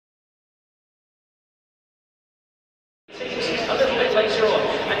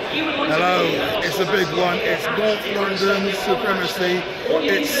Hello, it's a big one. It's North London supremacy.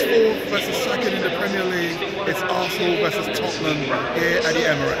 It's 4th versus 2nd in the Premier League. It's Arsenal versus Tottenham here at the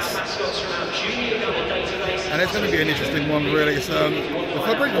Emirates. And it's going to be an interesting one, really. It's the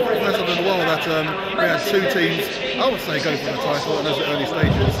first time in a while that we had two teams, I would say, go for the title in those early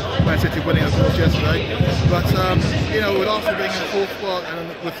stages. Man City winning, of course, yesterday. But, you know, with Arsenal being in the 4th spot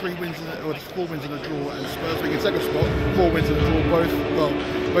and with 4 wins in a draw, and Spurs being in 2nd spot, 4 wins in a draw,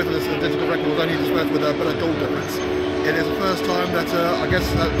 both of this identical records, only the Spurs with a better goal difference. It is the first time that I guess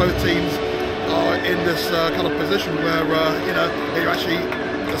both teams are in this kind of position where, you know, they're actually,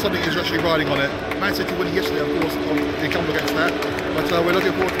 something is actually riding on it. Man City winning yesterday, of course, they come against that. But we're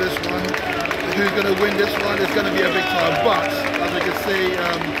looking forward to this one. Who's going to win this one? It's going to be a big time. But as we can see,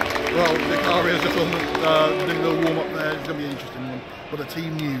 well, the car is just on doing a little warm up there. It's going to be an interesting one. But the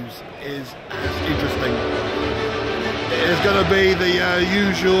team news is as interesting. It's going to be the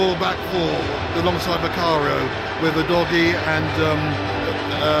usual back four alongside Vicario, with the Doggy and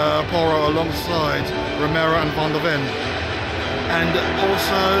Porro alongside Romero and Van der Ven. And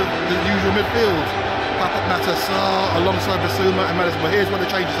also the usual midfield, Papat Matassar alongside Basuma and Madison. But here's where the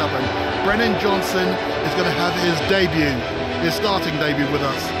changes happen. Brennan Johnson is going to have his debut, his starting debut with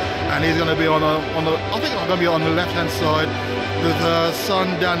us, and he's going to be I think I'm going to be on the left-hand side with Son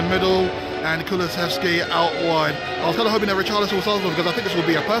down the middle and Kulusevski out wide. I was kind of hoping that Richarlison will start because I think this will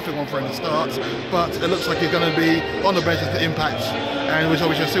be a perfect one for him to start, but it looks like he's going to be on the bench for impact, and we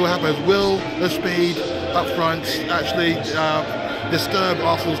shall see what happens. Will the speed up front actually disturb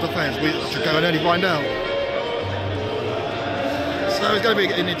Arsenal's defence? We can only find out. So it's going to be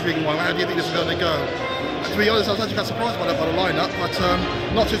an intriguing one. How do you think this is going to go? To be honest, I was actually quite surprised by the lineup, but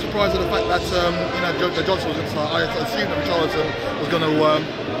not too surprised at the fact that you know, Johnson was going to start. I assumed that Richarlison was going to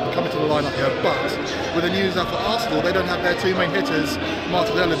come into the lineup here, but with the news that for Arsenal, they don't have their two main hitters,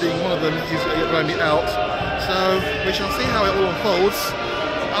 Martinelli being one of them, he's going to be out. So we shall see how it all unfolds.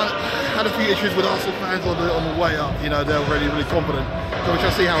 I had a few issues with Arsenal fans on the way up. You know, they're really confident. So we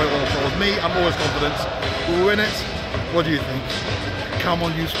shall see how it all unfolds. Me, I'm always confident. We'll win it. What do you think? Come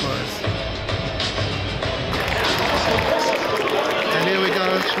on, you Spurs. And here we go,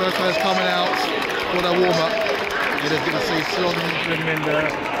 Spurs players coming out for their warm-up. You're just going to see Son Heung-min there,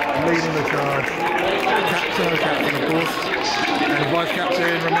 leading the charge. Captain, of course, and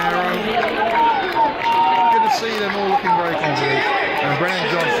vice-captain Romero. Good to see them all looking very confident. And Brennan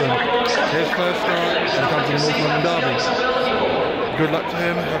Johnson, his first start, and comes to the North London derby. Good luck to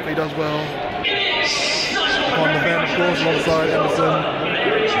him, hope he does well. On the bench, of course, alongside Emerson.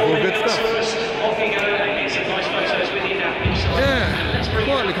 All good stuff. Yeah,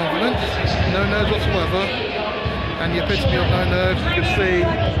 quietly confident, no nerves whatsoever, and the epitome of no nerves, you can see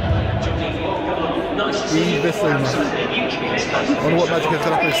Basuma. I wonder what magic has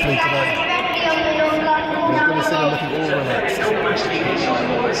got up his sleeve today. You're going to see them looking all relaxed.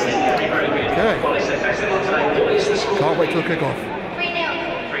 Okay, can't wait till kick off.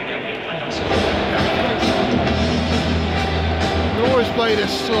 We always play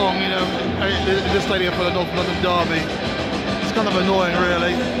this song, you know, in this stadium for the North London derby. It's kind of annoying,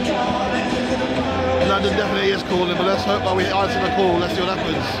 really. London definitely is calling, but let's hope that we answer the call. Let's see what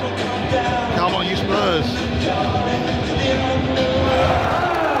happens. Come on, you Spurs.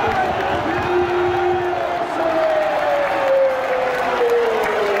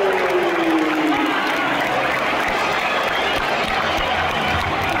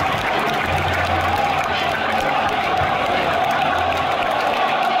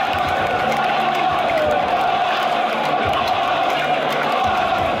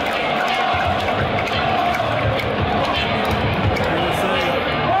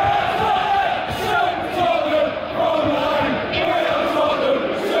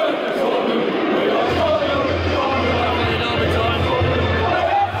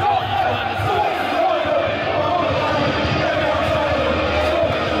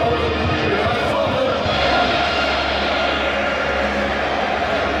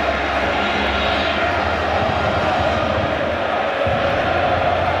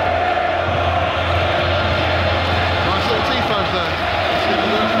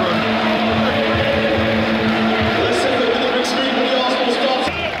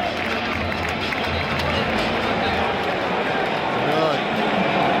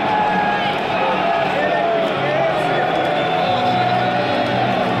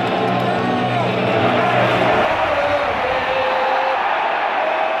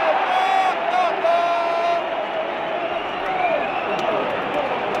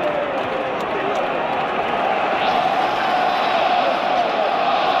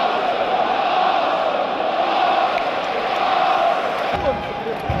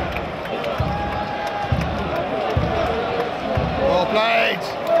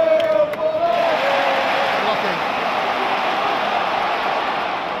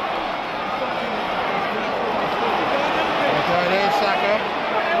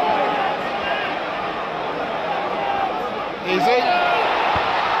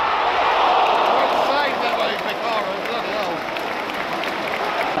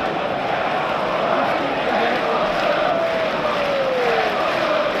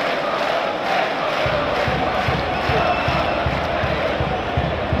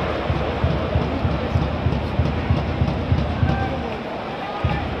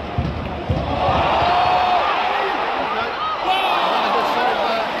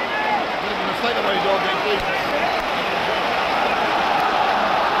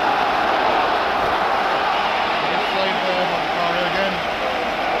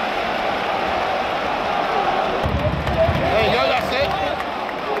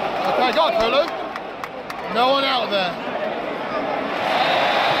 my God, Hulu. No one out there.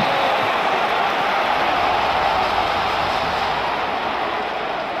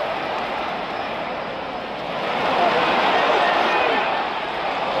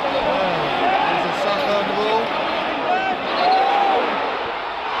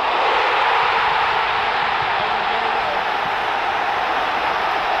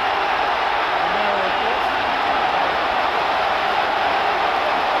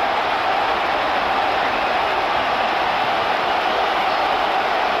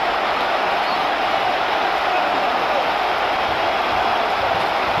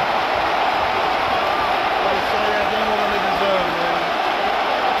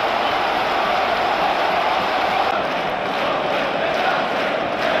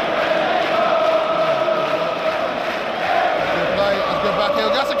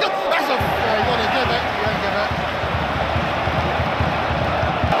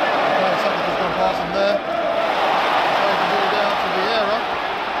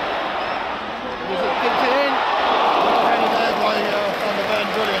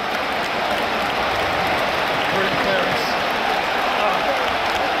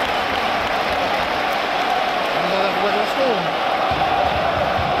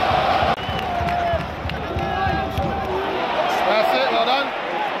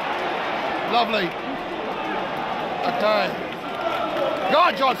 Lovely. Okay. Go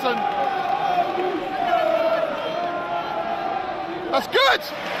on, Johnson. That's good.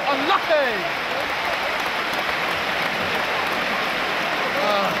 Unlucky.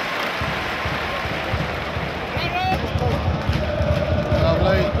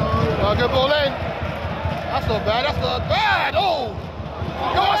 Lovely. Well, good ball in. That's not bad. That's not bad. Oh.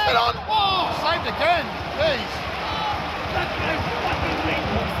 Go on, sit on. Oh, saved again. Please.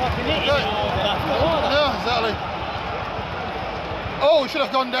 Yeah, exactly. Oh, should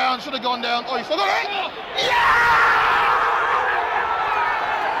have gone down, should have gone down. Oh, you still got it? Yeah!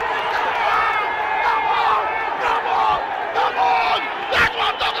 Come on! Come on! Come on! That's what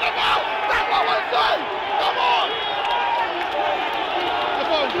I'm talking about! That's what I'm saying! Come on!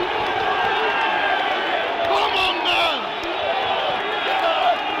 Come on! Come on, man!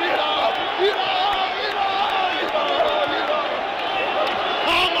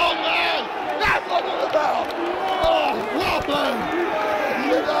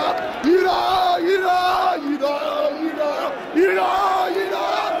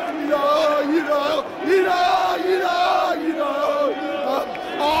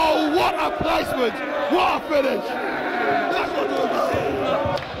 Oh, what a placement! What a finish! That's what I'm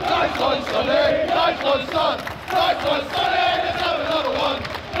about. Nice one, Sonny! Nice one, son! Nice one, Sonny! Let's have another one!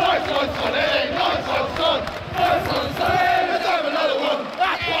 Nice one, Sonny! Nice one, son! Nice one, Sonny! Let's have another one!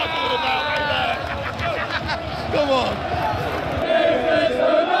 That's what I'm talking about right there! Come on! Is this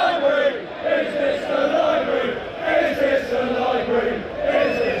the library? Is this the library? Is this the library?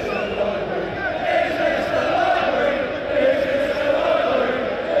 Is this the library? Is this the library?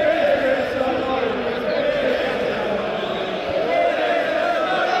 Is this the library? Is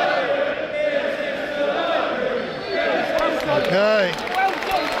this the library? Okay.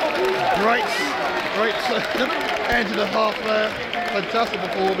 Great end of the half there. Fantastic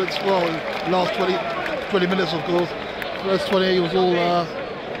performance. Well, last 20 minutes, of course. First 20 was all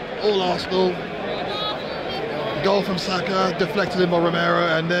Arsenal. Goal from Saka, deflected in by Romero,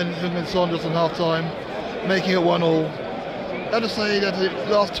 and then Heung-min just in half time, making it 1-1. I have to say that the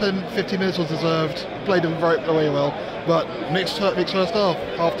last 10-15 minutes was deserved. Played them very well, but mixed first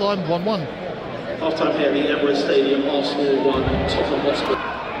half time 1-1. Half time here at the Emirates Stadium, Arsenal 1, Tottenham Hotspur.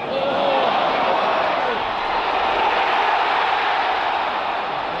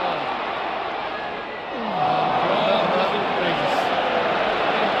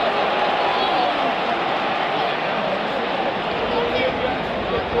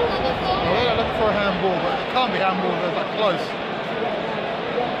 Can't be handball, they're that close.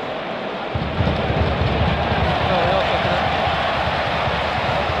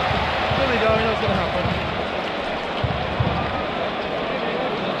 Here we go, you know what's going to happen.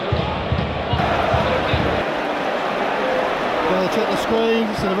 Well, check the screen,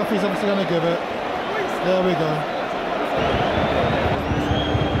 so the referee's obviously going to give it. There we go.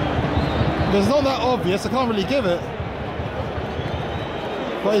 It's not that obvious, I can't really give it.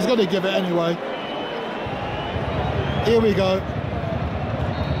 But he's going to give it anyway. Here we go.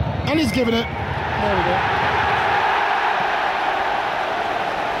 And he's giving it. There we go.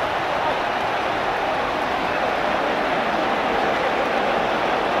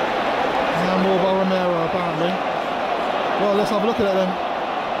 Handball by Romero, apparently. Well, let's have a look at it then.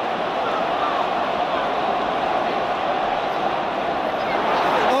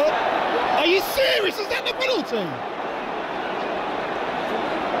 Oh, penalty.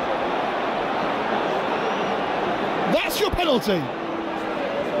 That's your penalty.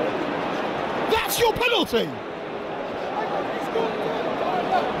 That's your penalty.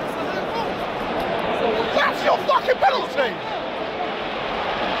 That's your fucking penalty.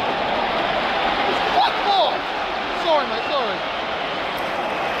 What for? Sorry, mate. Sorry.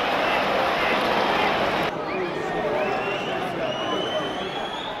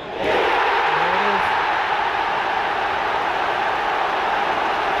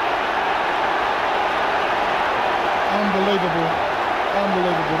 Unbelievable,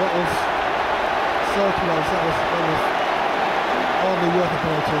 unbelievable. That was so close. That was hardly worth a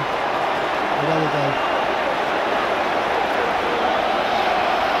penalty. But there we go.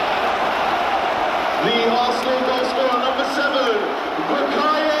 The Arsenal goal scorer, number 7,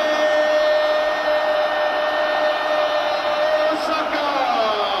 Bukayo Saka.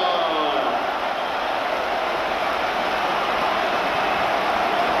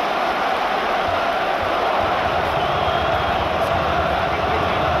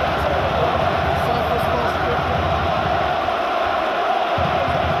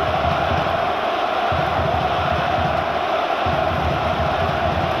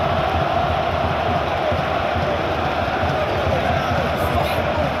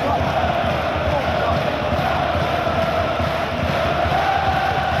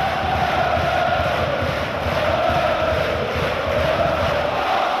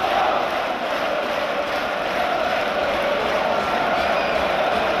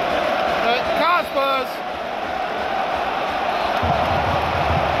 Spurs.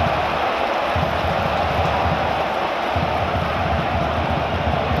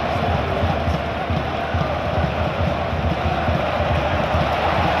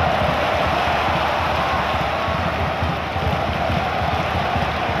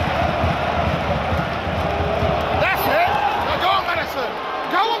 That's it. Now go on, Madison.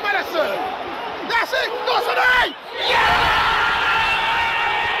 Go on, Madison. That's it. That's an A. Yeah!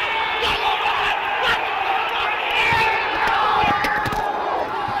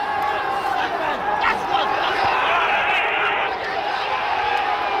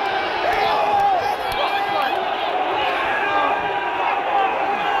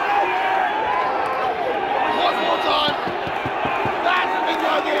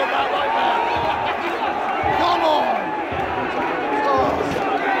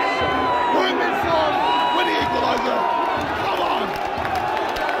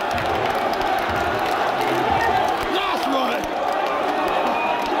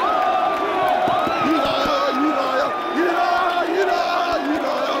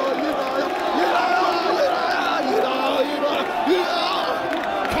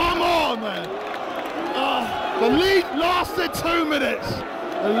 The lead lasted 2 minutes.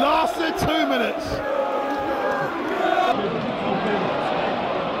 It lasted 2 minutes.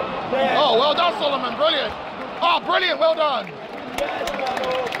 Oh, well done, Solomon. Brilliant. Oh, brilliant. Well done.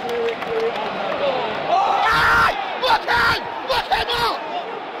 Hey! Look him! Look him up!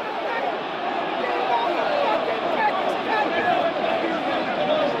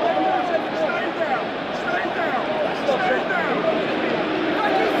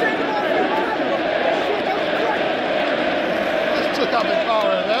 Took up his car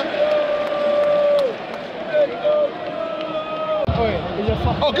in there.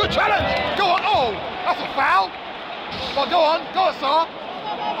 Oh, good challenge! Go on! Oh, that's a foul! Well, go on, sir!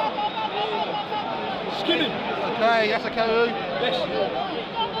 Skinning. Okay, that's a coup.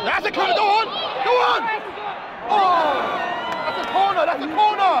 That's a coup, go on! Go on! Oh! That's a corner, that's a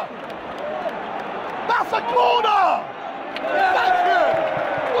corner! That's a corner! Thank you!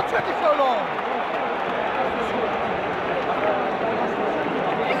 What took you so long?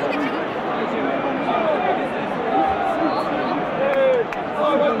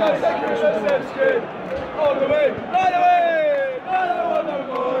 All the way, right away,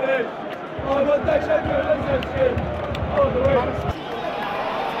 all the way.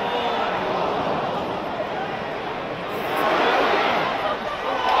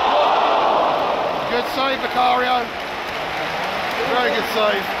 Good save, Vicario. Very good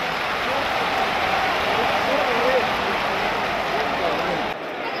save.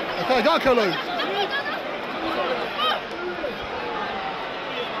 Okay, go Kulu.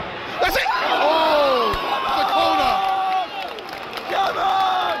 That's it! Oh, it's a corner. Come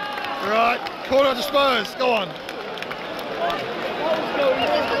on! Right, corner to Spurs, go on.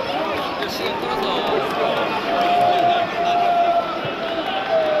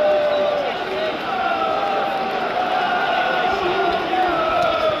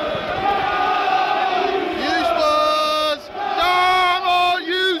 You Spurs! Come on,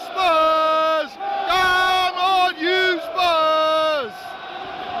 you Spurs! Come on!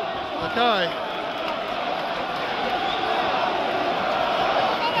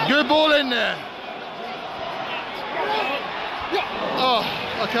 Good ball in there. Oh,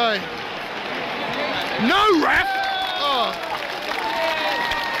 okay. No ref! Oh.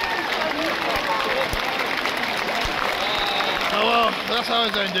 Oh well, that's how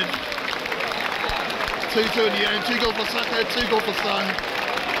it's ended. 2-2 in the end, 2 goals for Saka, 2 goals for Son.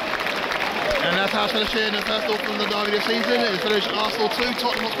 And that's how it's finished here in the first goal from the derby this season. It's finished Arsenal 2,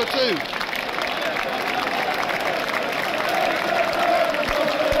 Tottenham Hotspur 2.